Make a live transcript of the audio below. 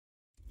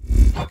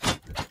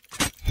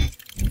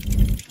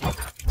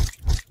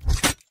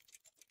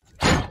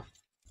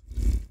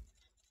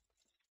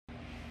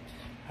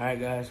Alright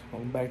guys,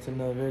 welcome back to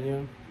another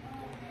video.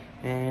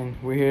 And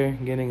we're here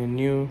getting a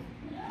new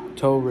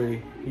tow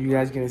rig. You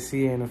guys gonna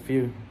see it in a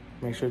few.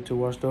 Make sure to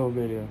watch the whole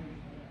video.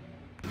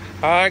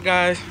 Alright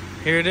guys,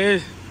 here it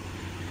is.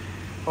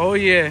 Oh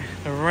yeah,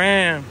 the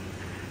Ram.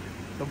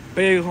 The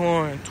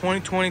Bighorn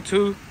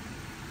 2022.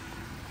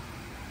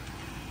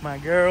 My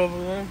girl over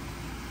there.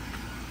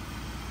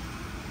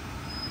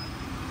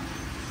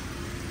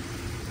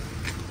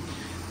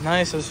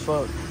 Nice as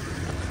fuck.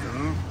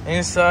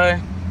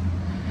 Inside,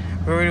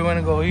 we already want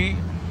to go eat.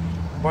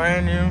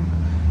 Brand new.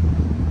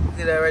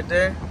 See that right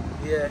there?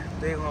 Yeah,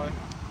 big one.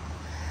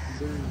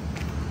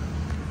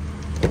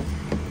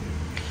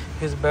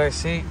 His back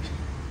seat.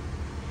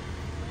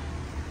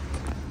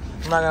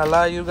 I'm not gonna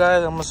lie to you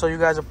guys. I'm gonna show you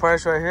guys a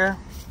price right here.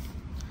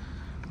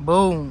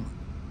 Boom.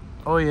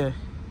 Oh yeah.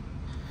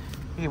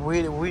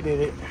 We did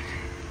it.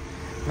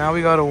 Now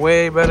we got a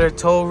way better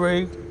tow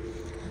rig.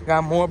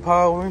 Got more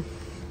power.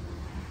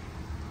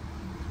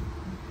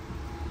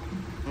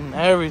 And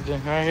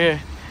everything right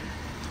here.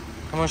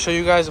 I'm gonna show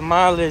you guys the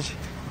mileage.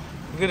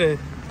 Look at it.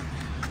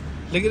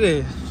 Look at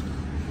this.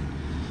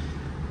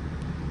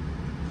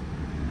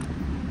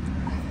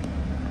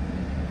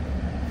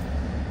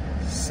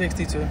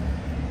 $62.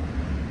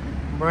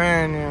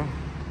 Brand new.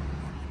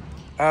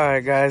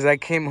 Alright guys, I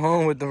came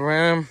home with the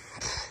Ram.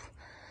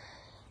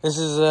 This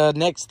is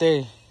next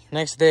day.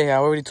 Next day. I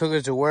already took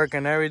it to work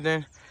and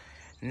everything.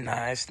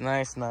 Nice.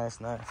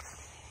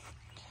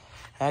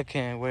 I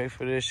can't wait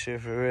for this shit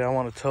for real. I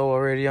want a tow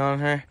already on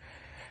her.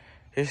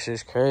 This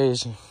is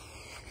crazy.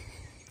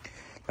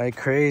 Like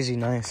crazy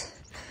nice.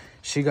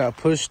 She got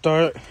push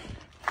start.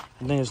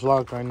 I think it's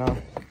locked right now.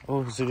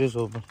 Oh, it is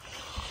open.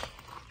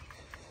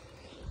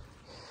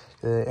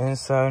 The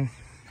inside.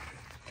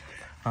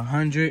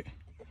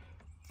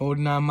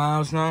 149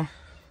 miles now.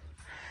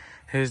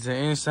 Here's the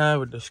inside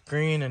with the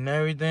screen and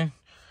everything.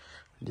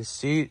 The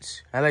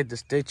seats. I like the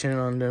stitching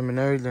on them and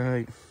everything.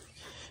 Like,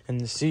 and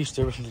the seats,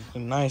 they're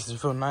nice. They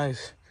feel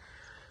nice.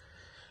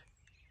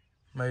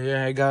 But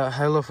yeah, I got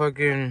hella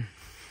fucking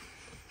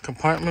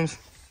compartments,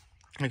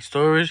 like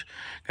storage.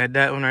 Got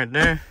that one right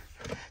there.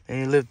 Then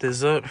you lift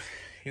this up.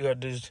 You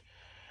got this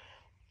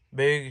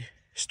big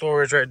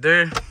storage right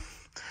there.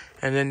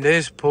 And then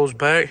this pulls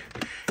back.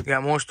 You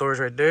got more storage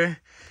right there.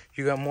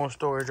 You got more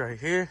storage right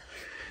here.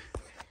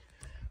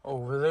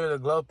 Over there, the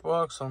glove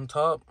box on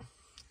top.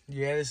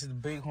 Yeah, this is the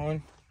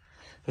Bighorn.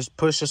 Just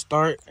push to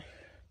start.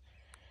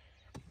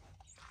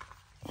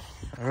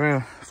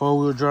 Yeah,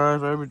 4-wheel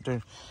drive,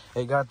 everything.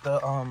 They got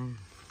the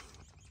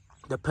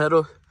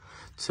pedal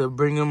to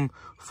bring them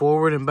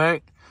forward and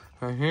back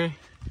right here.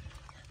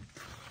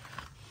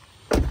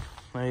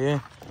 Right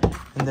here.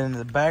 And then in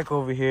the back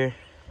over here,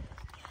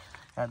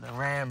 got the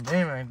Ram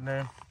bin right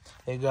there.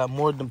 They got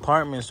more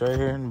compartments right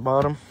here in the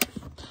bottom.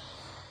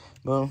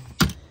 Boom.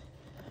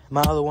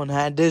 My other one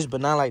had this,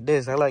 but not like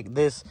this. I like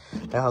this,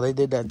 how they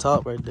did that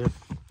top right there.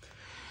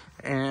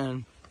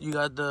 And you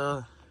got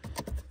the,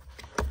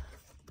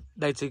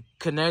 like, to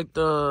connect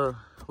the,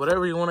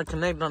 whatever you want to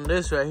connect on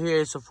this right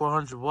here. It's a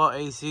 400 watt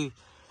AC.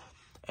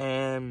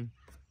 And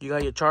you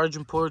got your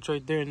charging ports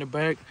right there in the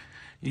back.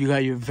 You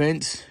got your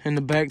vents in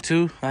the back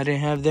too. I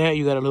didn't have that.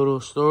 You got a little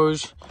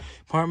storage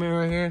compartment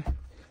right here.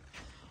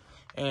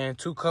 And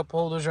 2 cup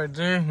holders right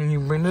there. And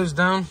you bring this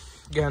down.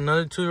 Got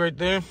another 2 right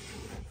there.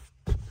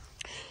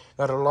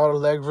 Got a lot of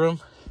leg room.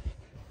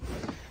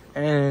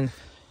 And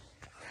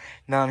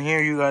down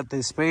here you got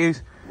this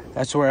space.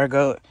 That's where I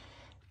got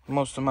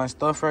most of my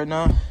stuff right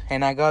now.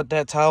 And I got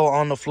that towel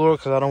on the floor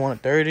because I don't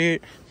want to dirty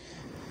it.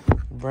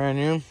 Brand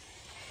new.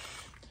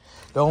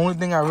 The only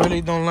thing I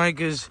really don't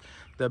like is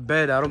the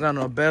bed. I don't got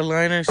no bed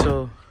liner,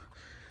 so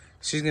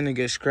she's gonna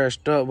get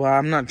scratched up. Well,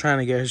 I'm not trying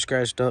to get her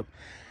scratched up.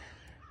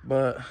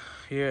 But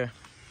yeah,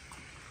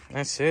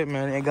 that's it,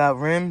 man. It got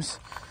rims.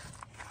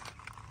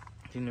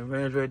 And the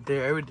rims right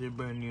there, everything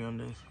brand new on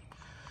this.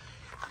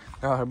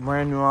 Got her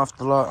brand new off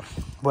the lot.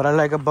 What I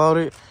like about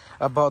it,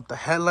 about the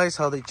headlights,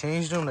 how they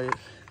changed them, like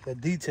the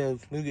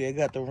details. Look at it,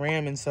 got the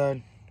Ram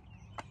inside.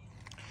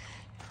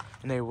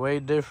 And they way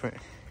different.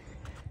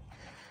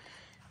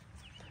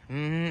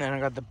 And I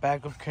got the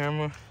backup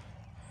camera.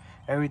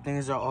 Everything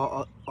is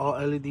all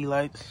LED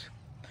lights.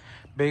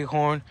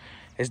 Bighorn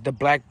is the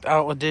blacked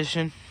out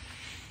edition.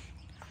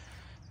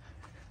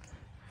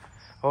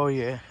 Oh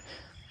yeah.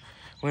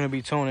 We're gonna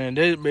be tuning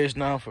this bitch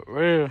now for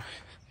real.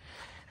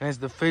 And it's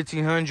the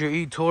 1500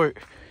 Etorque.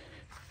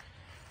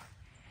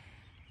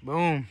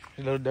 Boom.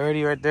 A little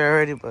dirty right there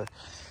already, but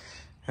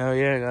hell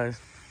yeah, guys.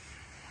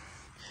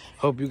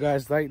 Hope you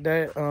guys like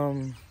that.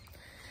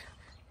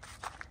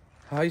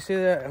 How you say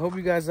that? I hope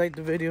you guys like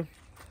the video.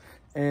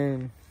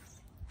 And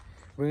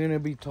we're gonna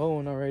be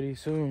towing already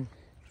soon.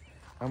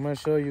 I'm gonna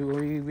show you.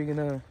 We're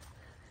gonna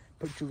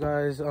put you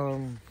guys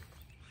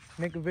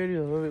make a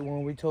video of it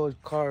when we tow his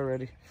car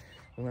already.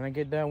 And when I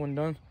get that one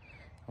done,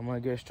 I'm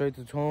gonna get straight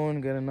to towing,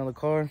 get another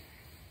car,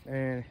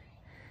 and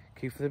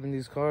keep flipping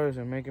these cars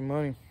and making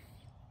money.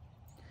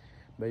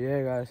 But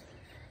yeah, guys.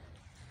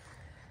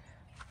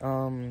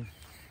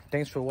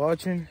 Thanks for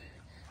watching.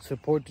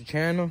 Support the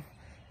channel.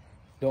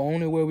 The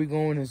only way we're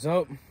going is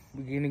up.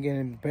 We're gonna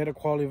get better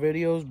quality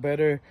videos,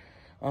 better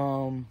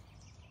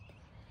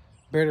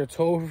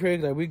tow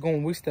rig. Like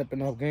we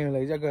stepping up game.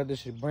 Like I got this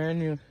shit brand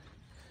new.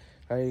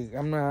 Like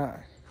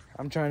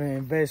I'm trying to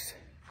invest.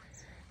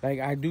 Like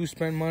I do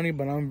spend money,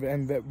 but I'm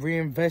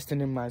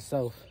reinvesting in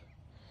myself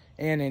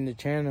and in the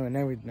channel and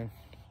everything.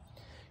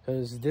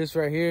 Cause this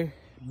right here,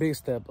 big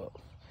step up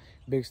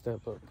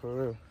for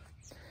real.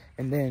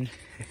 And then,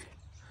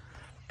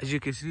 as you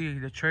can see,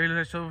 the trailer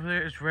that's over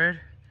there is red.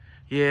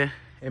 Yeah,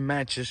 it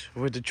matches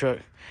with the truck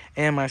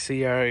and my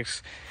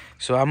CRX.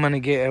 So I'm gonna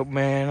get,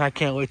 man, I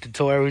can't wait to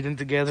tow everything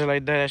together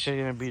like that. That shit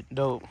gonna be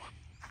dope.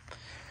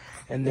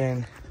 And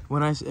then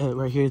when I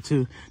right here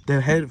too,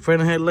 the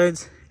front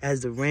headlights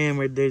has the Ram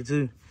right there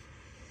too.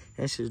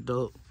 That shit's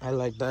dope. I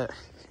like that.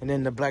 And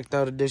then the blacked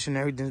out edition,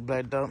 everything's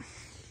blacked out.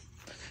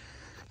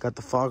 Got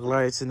the fog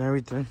lights and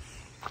everything.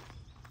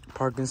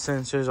 Parking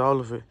sensors, all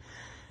of it.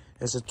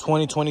 It's a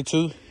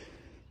 2022.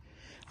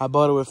 I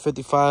bought it with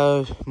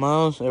 55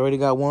 miles. I already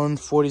got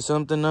 140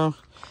 something now.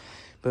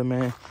 But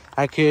man,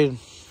 I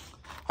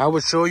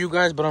would show you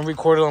guys, but I'm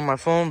recording on my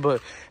phone.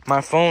 But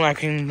my phone, I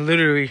can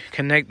literally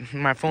connect.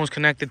 My phone's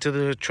connected to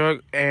the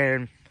truck,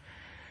 and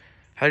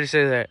how do you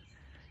say that?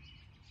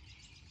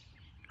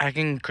 I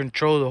can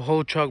control the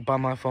whole truck by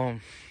my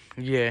phone.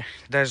 Yeah,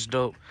 that's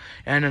dope.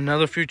 And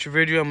another future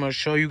video, I'm gonna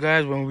show you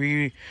guys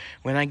when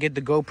I get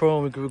the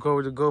GoPro, we can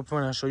record with the GoPro,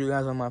 and I'll show you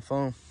guys on my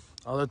phone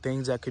all the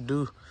things I could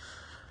do.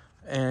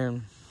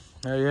 And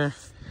yeah,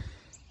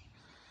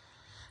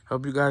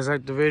 hope you guys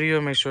liked the video.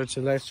 Make sure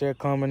to like, share,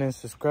 comment, and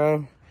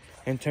subscribe,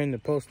 and turn the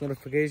post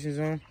notifications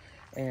on.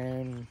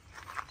 And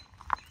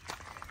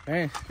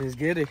man, let's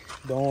get it.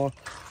 The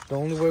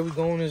only way we're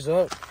going is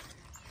up.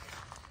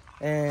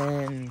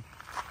 And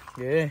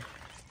yeah,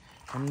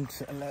 I'm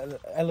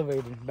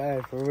elevating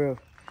bad for real.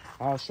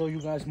 I'll show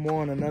you guys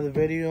more on another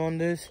video on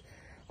this,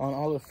 on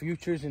all the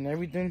futures and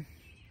everything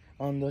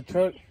on the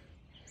truck.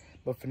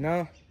 But for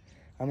now,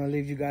 I'm gonna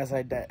leave you guys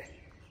like that.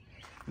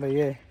 But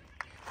yeah,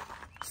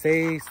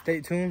 stay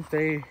tuned.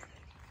 Stay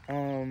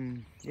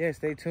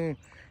tuned.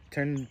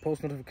 Turn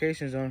post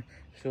notifications on,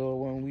 so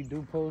when we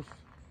do post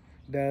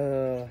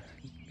the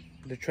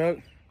truck,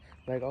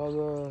 like all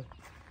the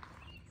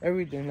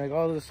everything, like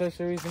all the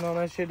accessories and all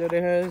that shit that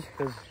it has,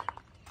 because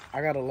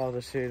I got a lot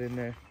of shit in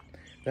there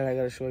that I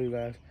gotta show you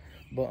guys.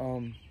 But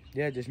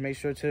yeah, just make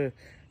sure to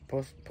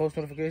post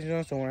notifications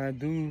on, so when I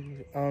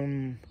do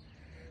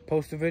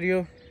post a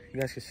video, you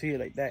guys can see it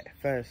like that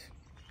fast.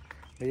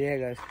 But yeah,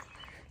 guys,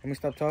 let me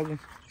stop talking.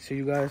 See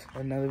you guys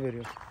in another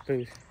video.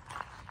 Peace.